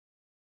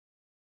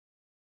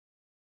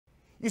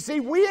You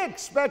see, we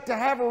expect to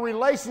have a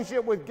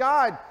relationship with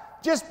God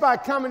just by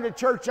coming to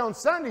church on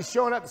Sunday,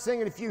 showing up and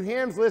singing a few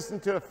hymns, listening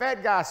to a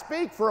fat guy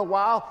speak for a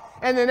while,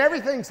 and then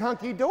everything's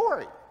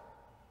hunky-dory.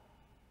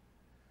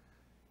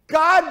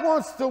 God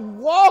wants to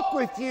walk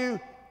with you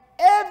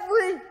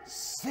every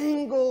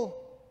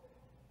single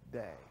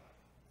day.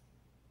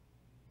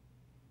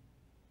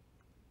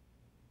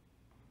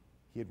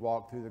 He'd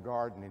walk through the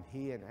garden and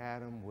he and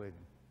Adam would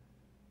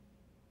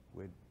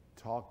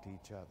talk to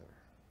each other.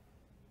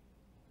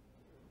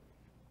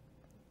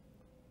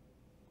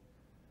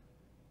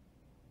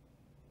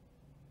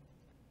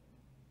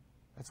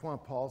 That's why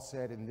Paul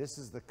said, and this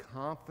is the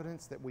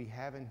confidence that we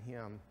have in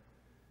him,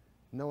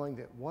 knowing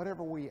that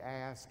whatever we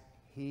ask,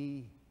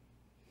 he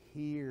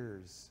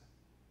hears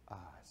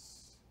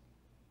us.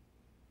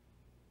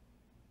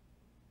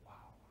 Wow.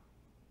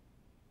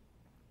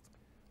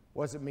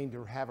 What does it mean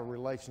to have a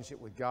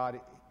relationship with God?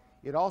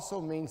 It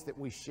also means that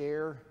we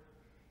share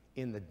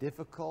in the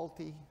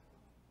difficulty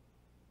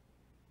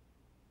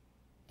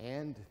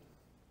and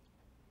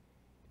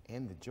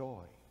the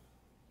joy.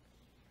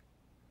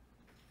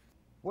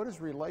 What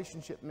does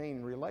relationship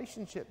mean?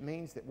 Relationship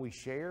means that we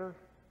share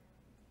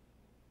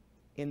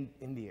in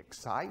the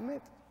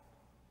excitement.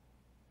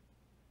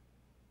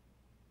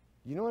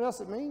 You know what else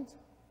it means?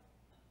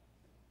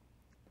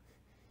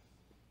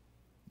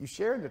 You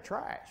share in the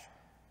trash.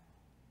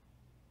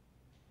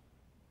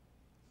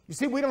 You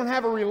see, we don't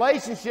have a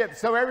relationship,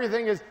 so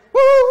everything is,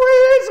 woo,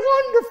 it's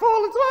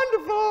wonderful, it's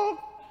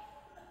wonderful.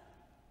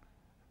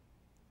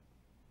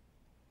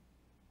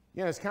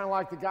 You know, it's kind of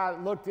like the guy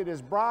that looked at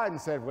his bride and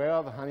said,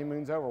 well, the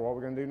honeymoon's over. What are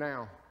we going to do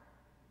now?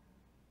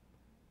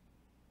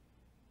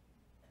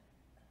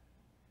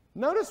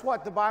 Notice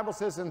what the Bible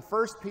says in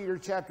 1 Peter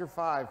chapter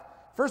 5.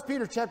 1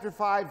 Peter chapter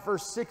 5,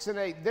 verse 6 and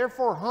 8.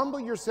 Therefore, humble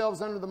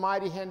yourselves under the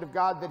mighty hand of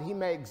God, that he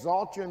may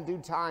exalt you in due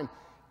time,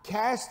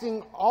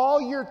 casting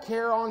all your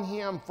care on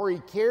him, for he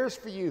cares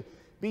for you.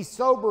 Be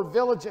sober,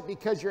 vigilant,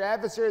 because your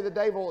adversary, the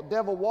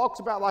devil walks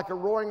about like a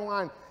roaring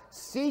lion,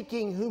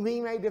 seeking whom he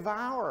may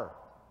devour.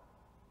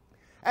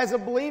 As a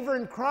believer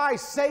in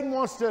Christ, Satan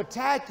wants to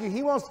attack you.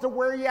 He wants to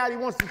wear you out. He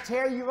wants to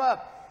tear you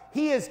up.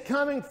 He is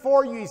coming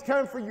for you. He's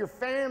coming for your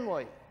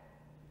family.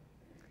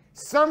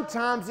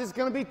 Sometimes it's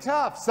going to be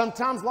tough.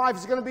 Sometimes life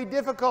is going to be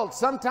difficult.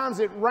 Sometimes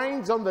it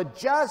rains on the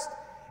just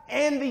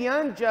and the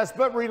unjust.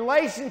 But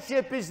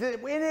relationship is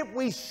that in it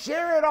we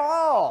share it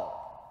all.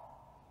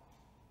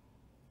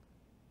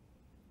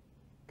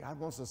 God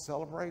wants to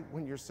celebrate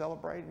when you're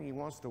celebrating. He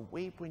wants to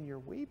weep when you're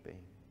weeping.